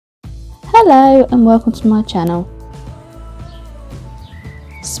Hello and welcome to my channel.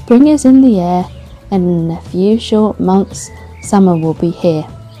 Spring is in the air and in a few short months summer will be here.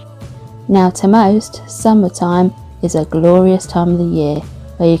 Now to most, summertime is a glorious time of the year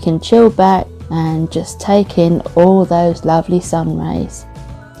where you can chill back and just take in all those lovely sun rays.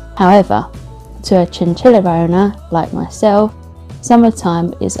 However, to a chinchilla owner like myself,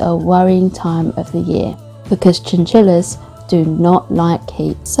 summertime is a worrying time of the year because chinchillas do not like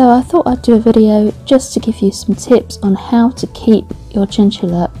heat. So I thought I'd do a video just to give you some tips on how to keep your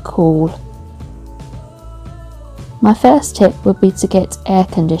chinchilla cool. My first tip would be to get air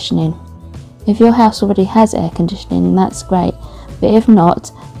conditioning. If your house already has air conditioning, that's great, but if not,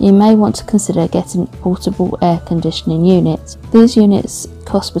 you may want to consider getting portable air conditioning units. These units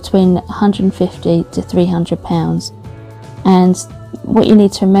cost between £150 to £300, and what you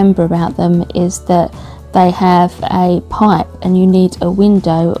need to remember about them is that they have a pipe and you need a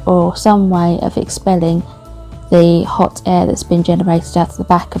window or some way of expelling the hot air that's been generated out of the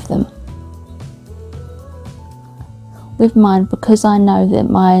back of them. With mine, because I know that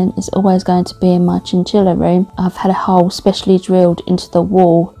mine is always going to be in my chinchilla room, I've had a hole specially drilled into the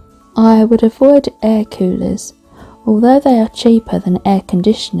wall. I would avoid air coolers. Although they are cheaper than air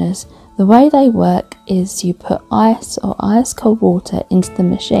conditioners, the way they work is you put ice or ice cold water into the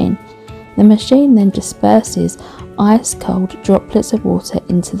machine. The machine then disperses ice cold droplets of water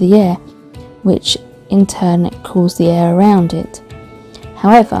into the air, which in turn cools the air around it.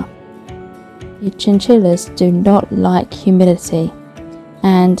 However, your chinchillas do not like humidity,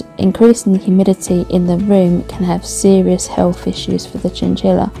 and increasing the humidity in the room can have serious health issues for the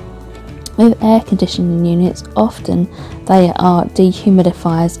chinchilla. With air conditioning units, often they are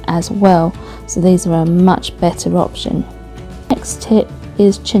dehumidifiers as well, so these are a much better option. Next tip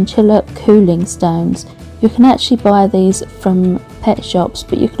is chinchilla cooling stones. You can actually buy these from pet shops,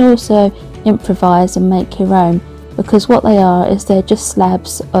 but you can also improvise and make your own, because what they are is they're just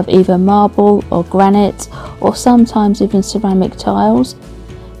slabs of either marble or granite or sometimes even ceramic tiles,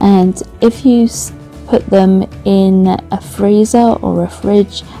 and if you put them in a freezer or a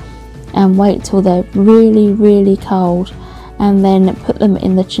fridge and wait till they're really cold and then put them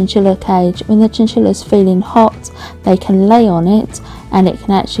in the chinchilla cage, when the chinchilla's feeling hot they can lay on it and it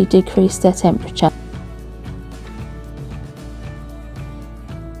can actually decrease their temperature.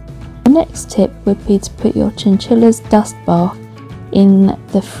 The next tip would be to put your chinchilla's dust bath in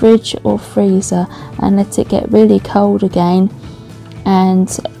the fridge or freezer and let it get really cold again, and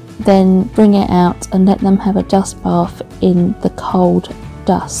then bring it out and let them have a dust bath in the cold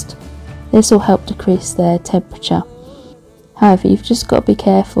dust. This will help decrease their temperature. However, you've just got to be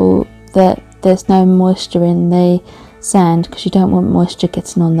careful that there's no moisture in the sand, because you don't want moisture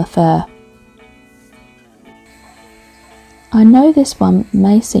getting on the fur. I know this one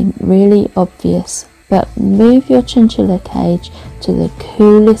may seem really obvious, but move your chinchilla cage to the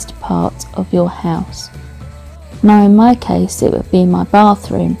coolest part of your house. Now in my case it would be my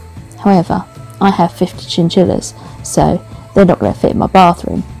bathroom. However, I have 50 chinchillas, so they're not going to fit in my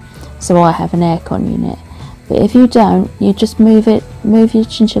bathroom, so I have an aircon unit. But if you don't, you just move your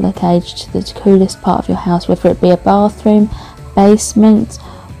chinchilla cage to the coolest part of your house, whether it be a bathroom, basement,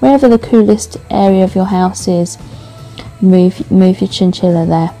 wherever the coolest area of your house is. Move your chinchilla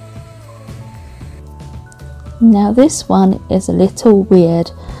there. Now this one is a little weird,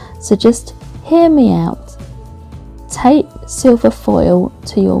 so just hear me out. Tape silver foil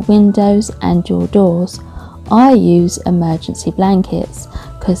to your windows and your doors. I use emergency blankets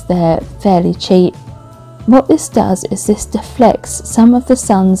because they're fairly cheap. What this does is this deflects some of the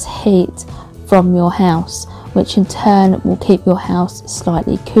sun's heat from your house, which in turn will keep your house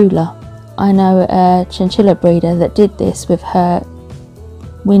slightly cooler. I know a chinchilla breeder that did this with her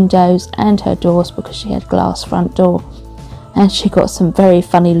windows and her doors because she had glass front door, and she got some very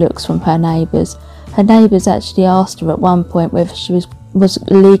funny looks from her neighbours. Her neighbours actually asked her at one point whether she was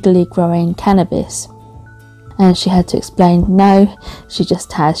legally growing cannabis, and she had to explain no, she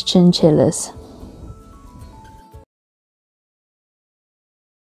just has chinchillas.